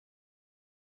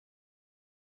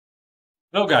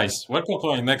Hello, guys. Welcome to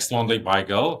my next MondAI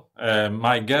Bagel.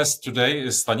 My guest today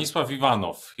is Stanislav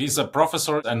Ivanov. He's a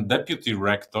professor and deputy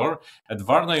rector at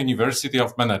Varna University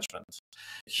of Management.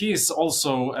 He is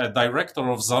also a director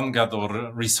of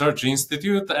Zangador Research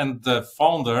Institute and the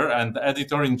founder and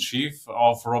editor-in-chief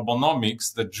of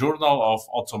Robonomics, the Journal of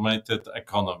Automated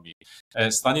Economy.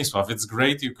 Stanislav, it's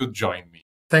great you could join me.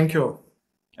 Thank you.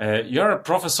 You're a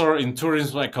professor in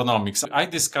tourism economics. I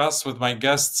discuss with my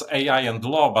guests AI and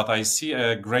law, but I see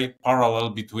a great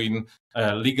parallel between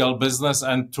legal business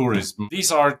and tourism.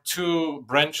 These are two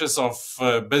branches of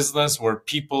business where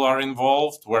people are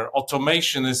involved, where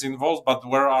automation is involved, but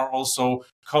where are also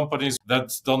companies that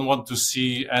don't want to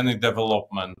see any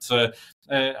development.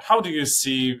 How do you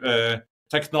see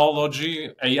technology,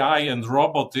 AI, and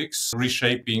robotics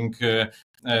reshaping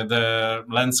the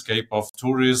landscape of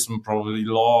tourism, probably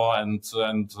law, and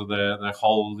the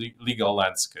whole legal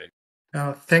landscape?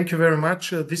 Thank you very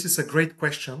much. This is a great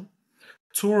question.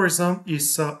 Tourism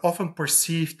is often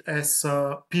perceived as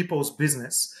people's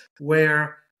business,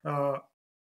 where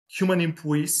human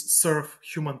employees serve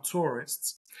human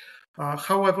tourists.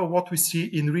 However, what we see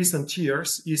in recent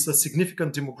years is a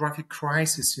significant demographic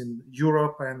crisis in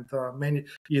Europe and many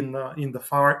in the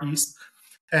Far East.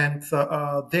 And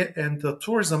the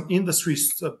tourism industry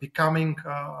is becoming,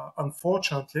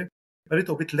 unfortunately, a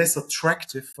little bit less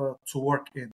attractive to work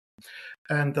in.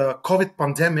 And the COVID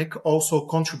pandemic also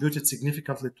contributed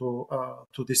significantly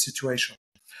to this situation.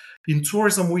 In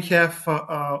tourism, we have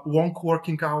long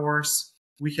working hours,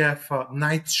 we have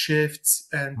night shifts,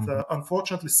 and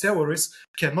unfortunately, salaries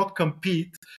cannot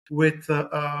compete with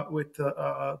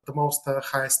the most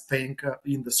highest paying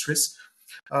industries.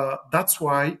 That's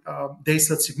why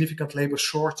there's a significant labor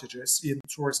shortages in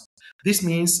tourism. This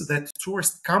means that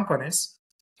tourist companies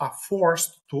are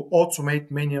forced to automate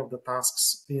many of the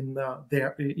tasks in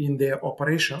their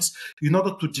operations in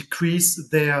order to decrease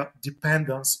their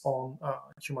dependence on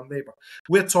human labor.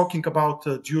 We're talking about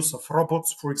the use of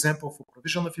robots, for example, for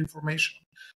provision of information,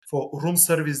 for room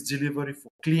service delivery,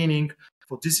 for cleaning,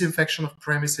 for disinfection of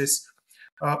premises.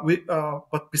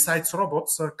 But besides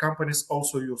robots, companies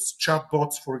also use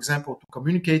chatbots, for example, to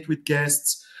communicate with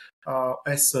guests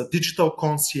as digital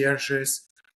concierges,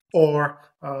 or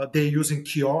they're using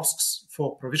kiosks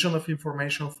for provision of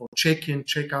information, for check-in,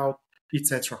 check-out,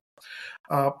 etc.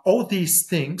 All these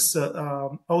things,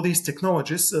 all these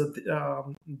technologies,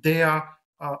 they are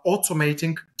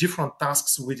automating different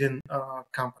tasks within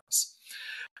companies.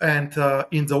 And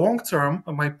in the long term,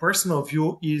 my personal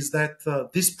view is that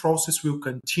this process will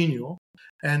continue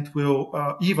and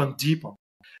will even deepen.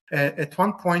 At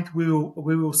one point, we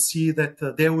will see that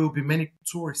there will be many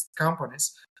tourist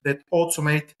companies that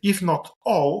automate, if not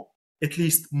all, at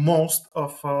least most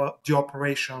of the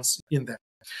operations in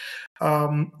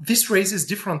them. This raises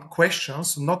different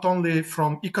questions, not only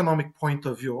from economic point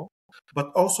of view,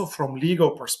 but also from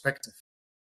legal perspective.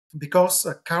 Because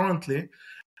currently,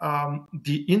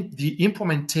 the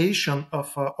implementation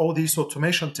of all these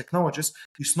automation technologies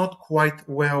is not quite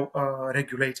well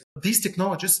regulated. These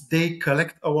technologies, they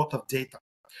collect a lot of data.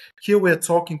 Here we're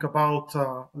talking about,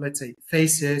 let's say,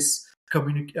 faces,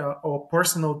 or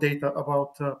personal data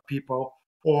about people,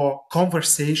 or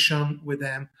conversation with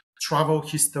them, travel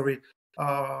history,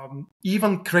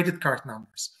 even credit card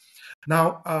numbers.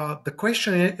 Now, the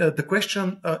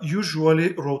question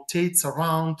usually rotates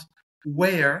around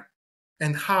where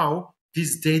and how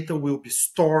this data will be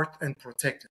stored and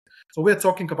protected. So we're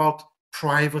talking about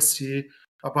privacy,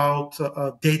 about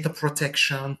data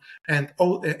protection, and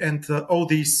all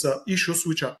these issues,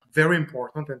 which are very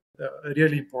important and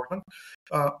really important,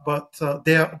 but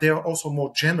they are also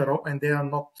more general, and they are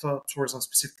not tourism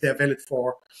specific. They are valid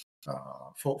for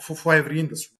every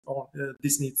industry.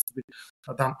 This needs to be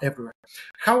done everywhere.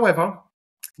 However,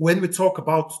 when we talk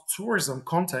about tourism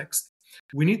context,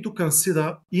 we need to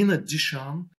consider, in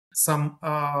addition, some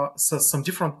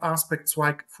different aspects,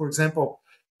 like, for example,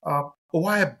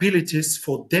 liabilities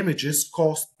for damages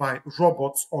caused by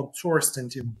robots on tourists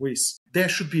and employees. There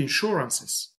should be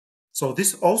insurances. So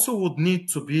this also would need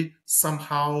to be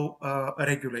somehow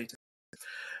regulated.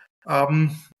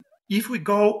 If we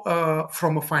go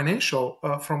from a financial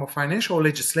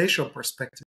legislation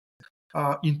perspective,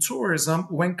 in tourism,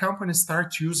 when companies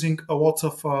start using a lot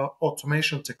of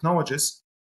automation technologies,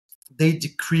 they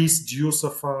decrease the use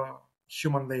of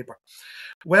human labor.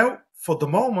 Well, for the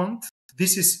moment,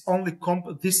 this is only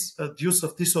the use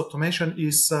of this automation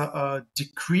is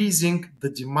decreasing the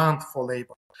demand for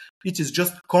labor. It is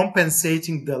just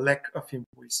compensating the lack of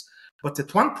employees. But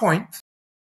at one point,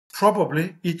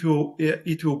 probably it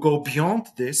will go beyond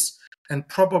this, and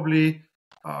probably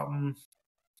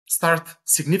start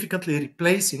significantly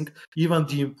replacing even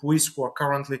the employees who are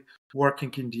currently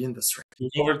working in the industry. You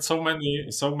covered so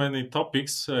many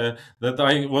topics that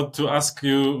I want to ask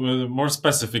you more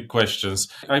specific questions.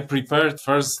 I prepared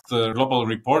first a global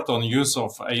report on use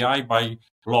of AI by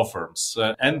law firms,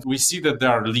 and we see that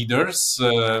there are leaders,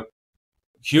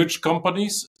 huge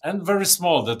companies, and very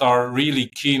small that are really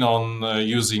keen on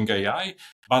using AI.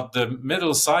 But the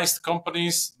middle-sized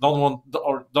companies don't want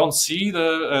or don't see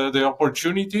the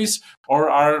opportunities, or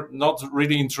are not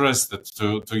really interested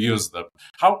to use them.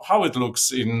 How it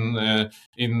looks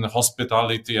in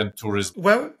hospitality and tourism?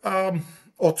 Well,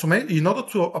 in order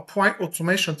to apply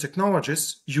automation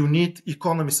technologies, you need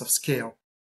economies of scale.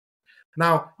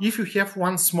 Now, if you have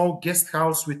one small guest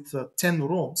house with 10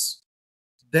 rooms,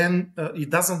 then it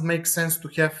doesn't make sense to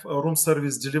have a room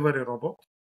service delivery robot,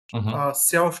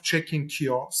 self-checking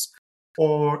kiosk,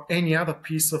 or any other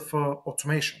piece of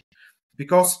automation.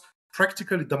 Because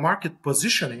practically the market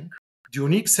positioning, the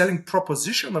unique selling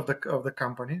proposition of the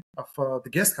company, of the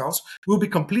guest house, will be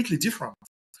completely different.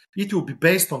 It will be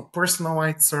based on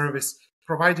personalized service,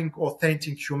 providing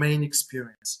authentic, humane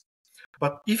experience.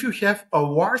 But if you have a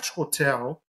large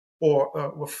hotel or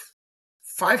with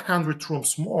 500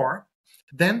 rooms more,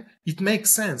 then it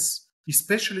makes sense,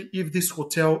 especially if this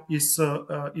hotel is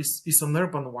an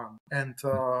urban one and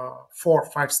 4 or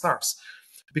 5 stars,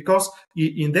 because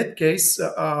in that case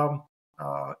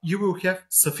you will have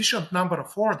sufficient number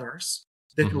of orders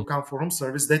that will come for room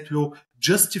service that will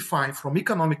justify, from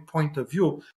economic point of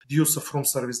view, the use of room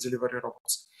service delivery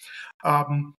robots.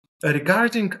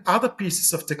 Regarding other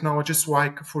pieces of technologies,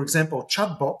 like, for example,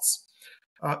 chatbots,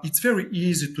 it's very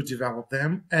easy to develop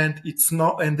them, and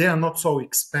they are not so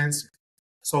expensive.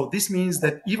 So this means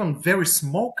that even very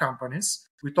small companies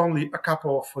with only a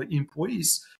couple of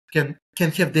employees can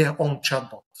have their own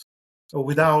chatbot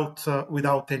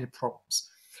without any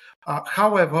problems.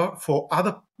 However, for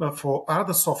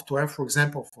other software, for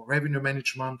example, for revenue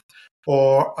management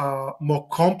or more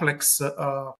complex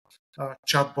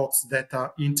chatbots that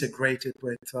are integrated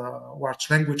with large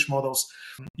language models,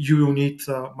 you will need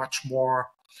much more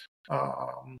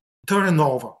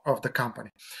turnover of the company.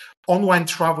 Online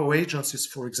travel agencies,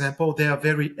 for example, they are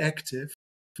very active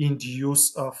in the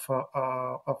use of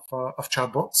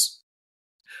chatbots.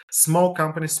 Small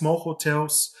companies, small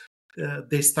hotels,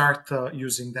 they start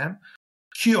using them.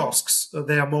 Kiosks,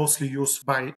 they are mostly used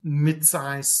by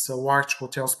mid-size, large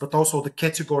hotels, but also the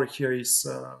category here is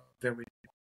very.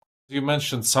 You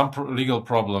mentioned some legal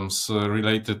problems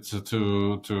related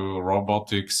to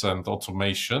robotics and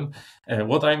automation.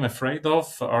 What I'm afraid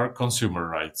of are consumer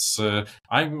rights.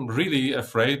 I'm really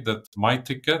afraid that my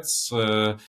tickets,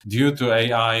 due to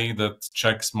AI that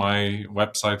checks my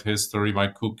website history, my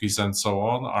cookies, and so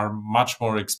on, are much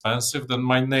more expensive than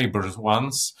my neighbor's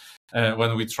ones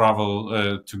when we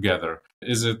travel together.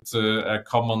 Is it a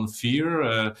common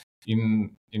fear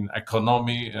in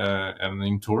economy and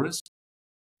in tourism?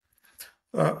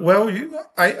 Well,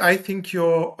 I think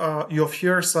your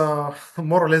fears are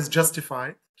more or less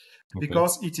justified,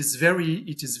 because it is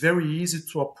very easy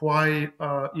to apply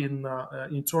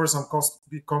in tourism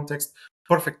context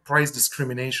perfect price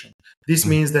discrimination. This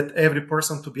means that every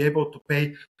person to be able to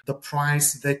pay the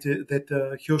price that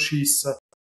he or she is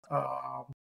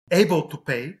able to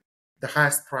pay, the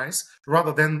highest price,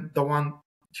 rather than the one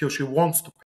he or she wants to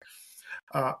pay.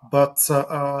 But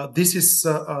this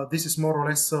is more or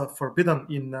less forbidden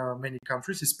in many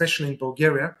countries, especially in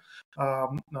Bulgaria.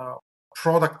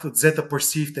 Products that are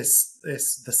perceived as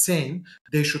the same,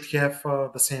 they should have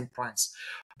the same price.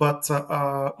 But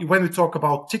when we talk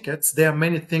about tickets, there are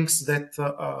many things that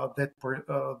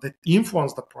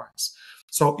influence the price.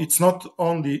 So it's not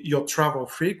only your travel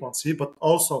frequency, but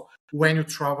also when you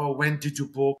travel, when did you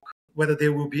book, whether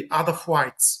there will be other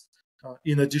flights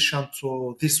in addition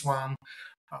to this one,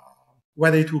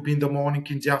 whether it will be in the morning,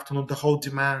 in the afternoon, the whole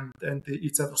demand, and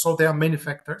etc. So there are many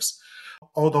factors,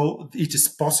 although it is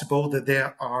possible that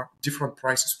there are different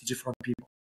prices for different people.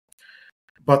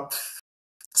 But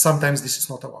sometimes this is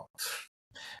not allowed.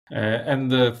 And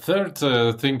the third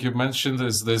thing you mentioned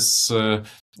is this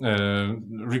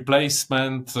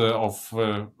replacement of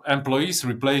employees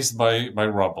replaced by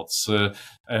robots.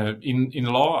 In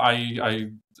law,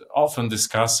 I often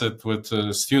discuss it with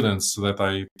students that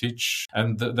I teach,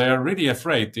 and they are really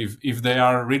afraid if they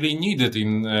are really needed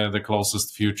in the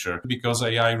closest future, because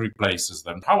AI replaces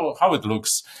them. How it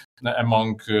looks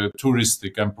among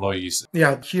touristic employees?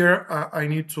 Yeah, here I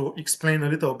need to explain a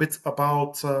little bit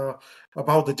about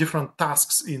the different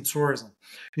tasks in tourism.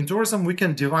 In tourism, we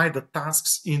can divide the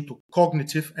tasks into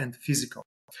cognitive and physical.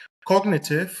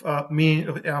 Cognitive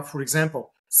mean, for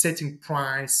example, setting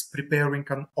price, preparing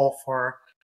an offer,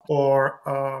 or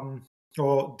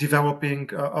developing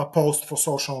a post for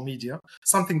social media,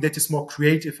 something that is more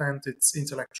creative and it's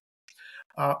intellectual.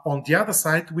 On the other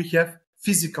side, we have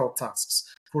physical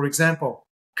tasks. For example,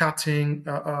 cutting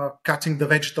the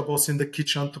vegetables in the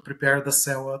kitchen to prepare the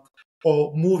salad,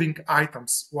 or moving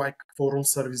items like for room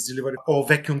service delivery, or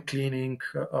vacuum cleaning,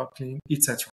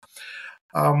 etc.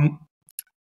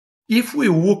 If we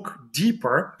look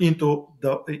deeper into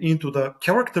the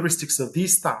characteristics of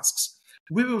these tasks,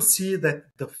 we will see that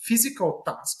the physical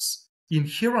tasks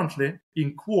inherently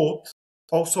include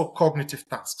also cognitive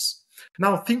tasks.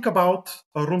 Now think about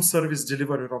a room service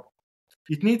delivery robot.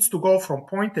 It needs to go from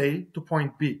point A to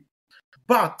point B.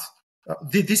 But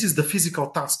this is the physical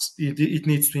tasks it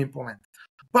needs to implement.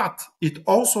 But it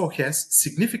also has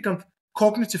significant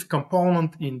cognitive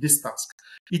component in this task.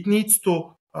 It needs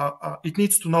to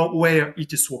know where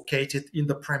it is located in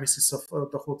the premises of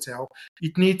the hotel.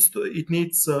 It needs to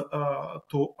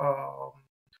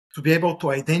be able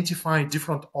to identify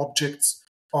different objects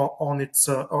on its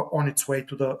way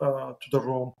to the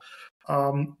room.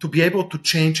 To be able to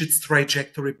change its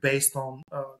trajectory based on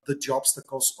the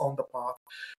obstacles on the path,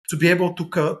 to be able to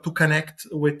connect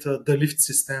with the lift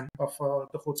system of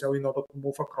the hotel in order to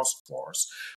move across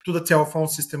floors, to the telephone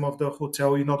system of the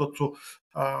hotel in order to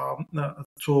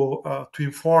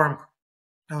inform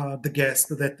the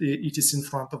guest that it is in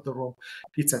front of the room,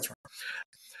 etc.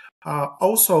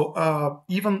 Also,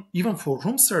 even for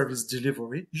room service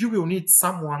delivery, you will need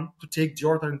someone to take the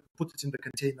order and put it in the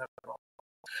container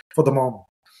for the moment.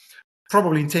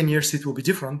 Probably in 10 years it will be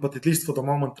different, but at least for the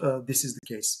moment this is the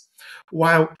case.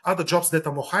 While other jobs that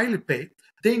are more highly paid,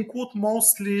 they include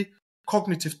mostly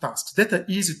cognitive tasks that are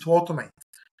easy to automate.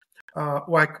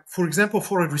 Like, for example,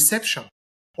 for a reception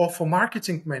or for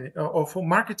marketing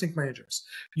managers,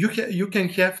 you can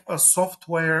have a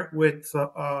software with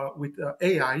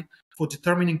AI for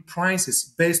determining prices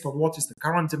based on what is the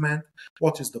current demand,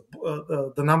 what is the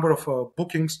number of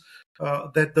bookings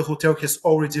that the hotel has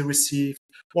already received,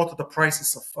 what are the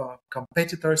prices of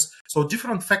competitors. So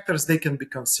different factors, they can be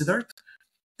considered,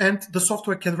 and the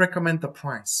software can recommend the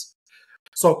price.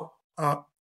 So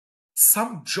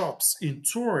some jobs in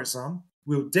tourism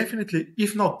will definitely,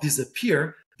 if not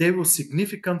disappear, they will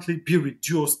significantly be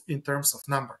reduced in terms of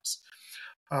numbers.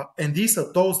 And these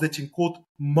are those that include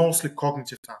mostly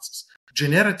cognitive tasks.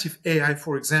 Generative AI,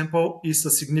 for example, is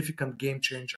a significant game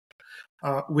changer.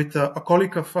 With a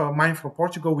colleague of mine from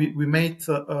Portugal, we made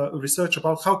research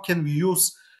about how can we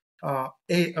use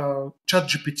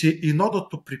ChatGPT in order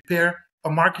to prepare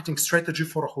a marketing strategy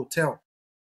for a hotel.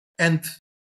 And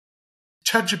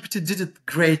ChatGPT did it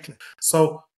greatly.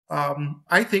 So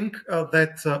I think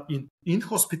that in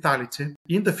hospitality,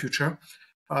 in the future,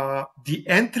 the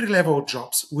entry-level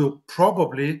jobs will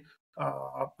probably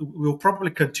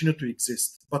continue to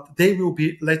exist, but they will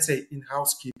be, let's say, in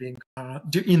housekeeping,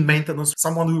 in maintenance,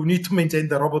 someone who will need to maintain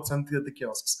the robots and the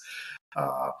kiosks.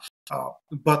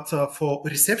 But for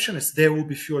receptionists, there will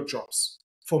be fewer jobs.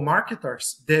 For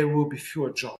marketers, there will be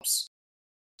fewer jobs.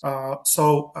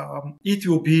 So it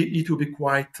will be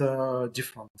quite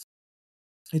different.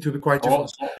 It will be quite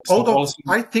different. Although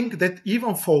I think that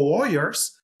even for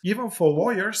lawyers,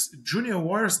 junior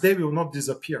lawyers, they will not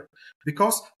disappear,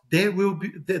 because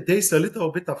there's a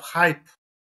little bit of hype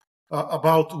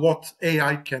about what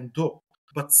AI can do,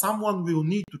 but someone will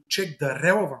need to check the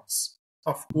relevance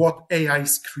of what AI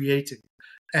is creating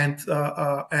and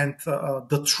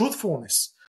the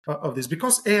truthfulness of this,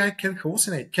 because AI can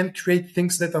hallucinate, can create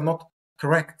things that are not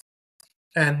correct,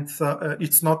 and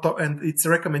its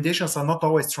recommendations are not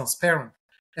always transparent,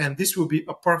 and this will be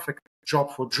a perfect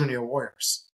job for junior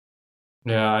lawyers.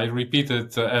 Yeah, I repeat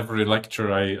it every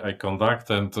lecture I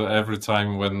conduct, and every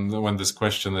time when this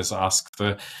question is asked.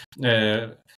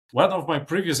 One of my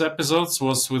previous episodes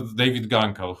was with David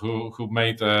Gunkel, who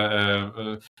made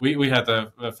we had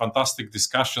a fantastic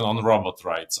discussion on robot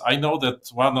rights. I know that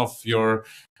one of your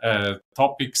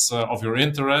topics of your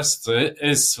interest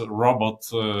is robot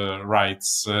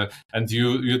rights, and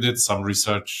you did some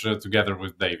research together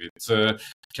with David.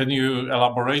 Can you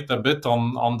elaborate a bit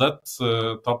on that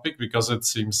topic, because it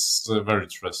seems very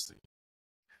interesting?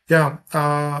 Yeah,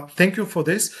 thank you for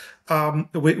this.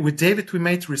 With David, we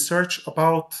made research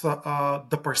about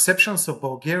the perceptions of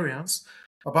Bulgarians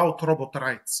about robot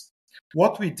rights.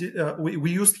 What we did,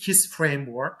 we used his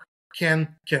framework: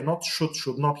 cannot,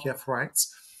 should not have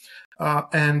rights.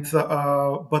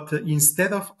 But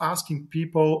instead of asking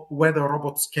people whether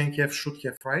robots can have, should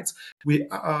have rights, we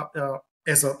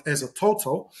as a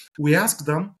total, we asked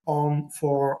them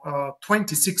for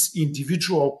 26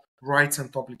 individual rights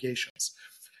and obligations.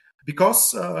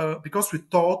 because we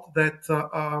thought that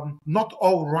not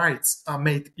all rights are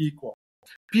made equal.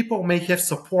 People may have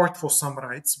support for some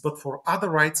rights, but for other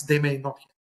rights they may not have.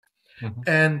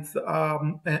 And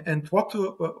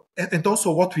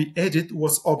also what we added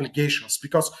was obligations,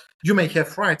 because you may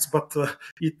have rights, but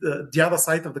the other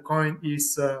side of the coin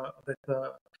is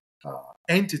that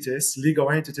entities, legal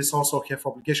entities, also have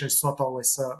obligations. It's not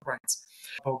always rights.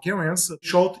 Bulgarians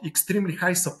showed extremely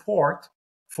high support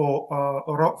for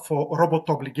robot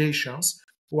obligations,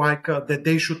 like that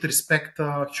they should respect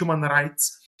human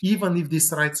rights, even if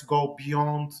these rights go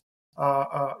beyond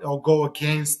or go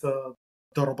against the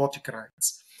robotic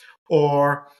rights,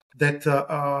 or that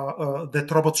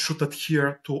that robots should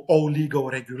adhere to all legal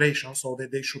regulations, so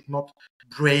that they should not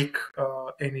break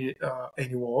any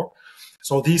law.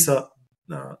 So these are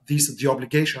the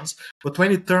obligations. But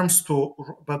when it comes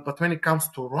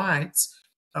to rights,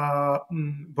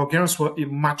 Bulgarians were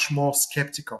much more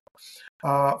skeptical.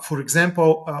 For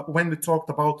example, when we talked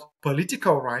about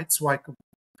political rights,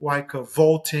 like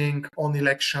voting on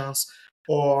elections,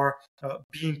 or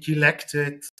being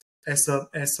elected as a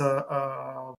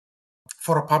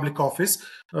for a public office,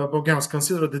 Bulgarians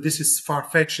consider that this is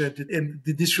far-fetched and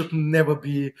this should never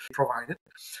be provided.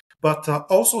 But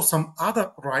also some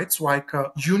other rights, like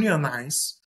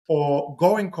unionize or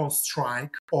going on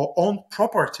strike or own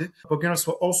property, Bulgarians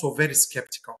were also very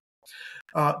skeptical.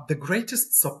 The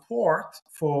greatest support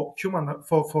for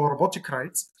robotic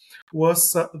rights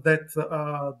was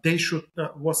that they should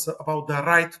was about the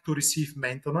right to receive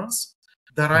maintenance,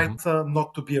 the right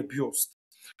not to be abused.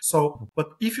 So, but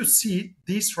if you see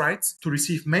these rights to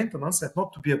receive maintenance and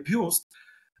not to be abused,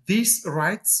 these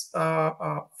rights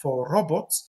for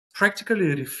robots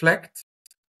practically reflect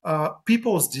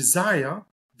people's desire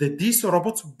that these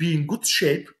robots be in good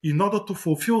shape in order to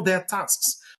fulfill their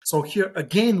tasks. So here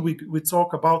again, we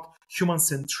talk about human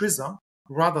centrism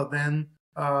rather than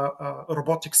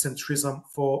robotic centrism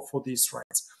for these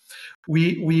rights.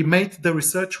 We made the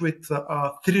research with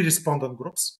 3 respondent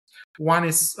groups. One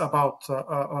is about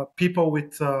people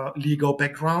with legal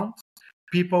background.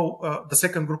 The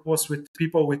second group was with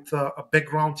people with a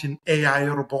background in AI,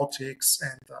 robotics,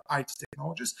 and IT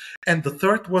technologies. And the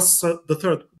third was the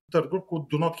third group who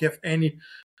do not have any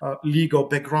legal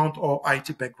background or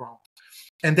IT background.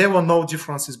 And there were no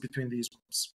differences between these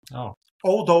groups. Oh.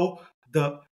 Although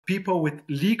the people with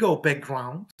legal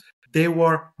background, they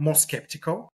were more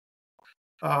skeptical.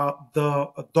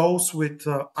 Those with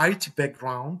IT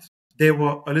background, they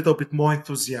were a little bit more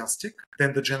enthusiastic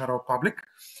than the general public.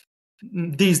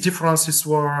 These differences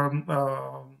were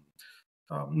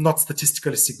not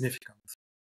statistically significant.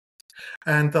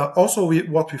 And also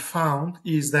what we found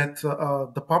is that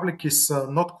the public is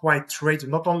not quite ready,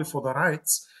 not only for the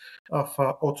rights of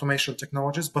automation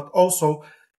technologies, but also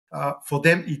for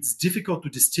them it's difficult to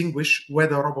distinguish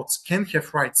whether robots can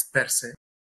have rights per se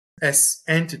as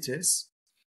entities,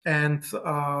 and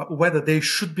whether they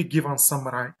should be given some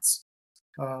rights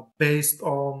based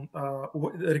on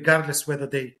regardless whether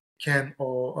they can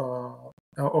or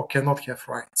cannot have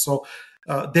rights. So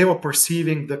they were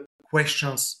perceiving the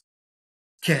questions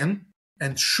can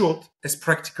and should as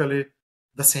practically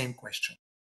the same question.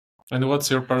 And what's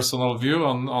your personal view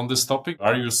on this topic?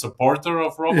 Are you a supporter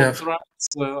of robot rights?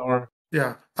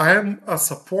 Yeah, I am a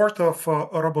supporter of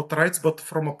robot rights, but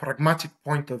from a pragmatic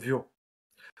point of view.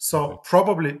 So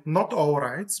probably not all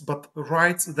rights, but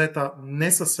rights that are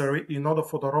necessary in order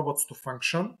for the robots to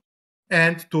function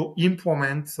and to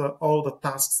implement all the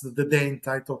tasks that they're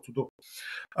entitled to do.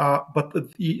 But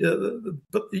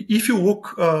if you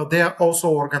look, there are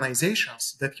also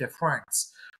organizations that have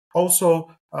rights. Also,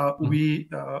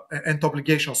 and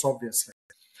obligations, obviously.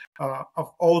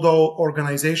 Although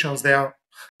organizations, they are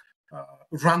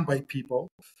run by people,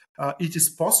 it is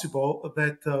possible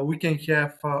that we can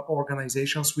have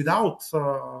organizations without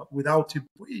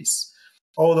employees.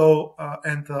 Although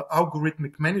and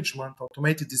algorithmic management,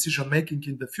 automated decision making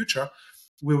in the future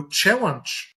will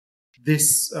challenge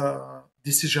this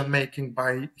decision making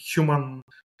by human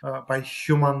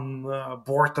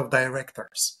board of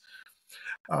directors.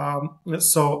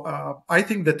 So I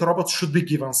think that robots should be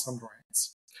given some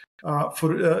rights.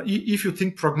 If you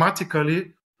think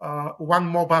pragmatically, one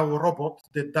mobile robot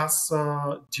that does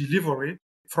delivery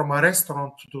from a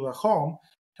restaurant to the home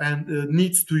and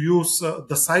needs to use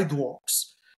the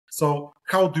sidewalks. So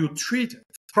how do you treat it?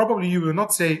 Probably you will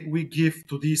not say we give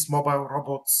to these mobile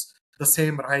robots the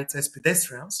same rights as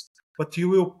pedestrians, but you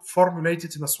will formulate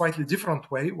it in a slightly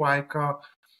different way, like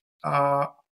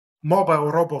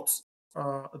mobile robots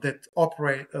that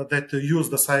operate, that use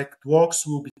the sidewalks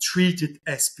will be treated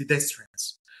as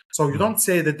pedestrians. So you don't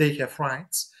say that they have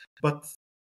rights, but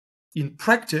in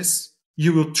practice,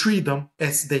 you will treat them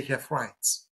as they have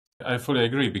rights. I fully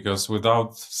agree, because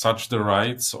without such the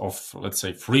rights of, let's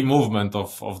say, free movement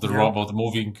of the robot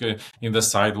moving in the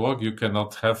sidewalk, you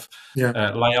cannot have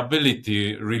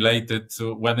liability related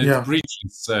to when it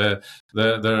breaches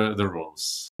the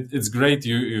rules. It's great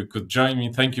you could join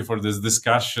me. Thank you for this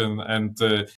discussion, and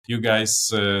you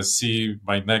guys see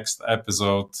my next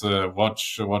episode.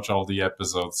 Watch all the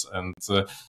episodes, and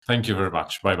thank you very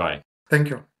much. Bye bye. Thank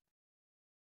you.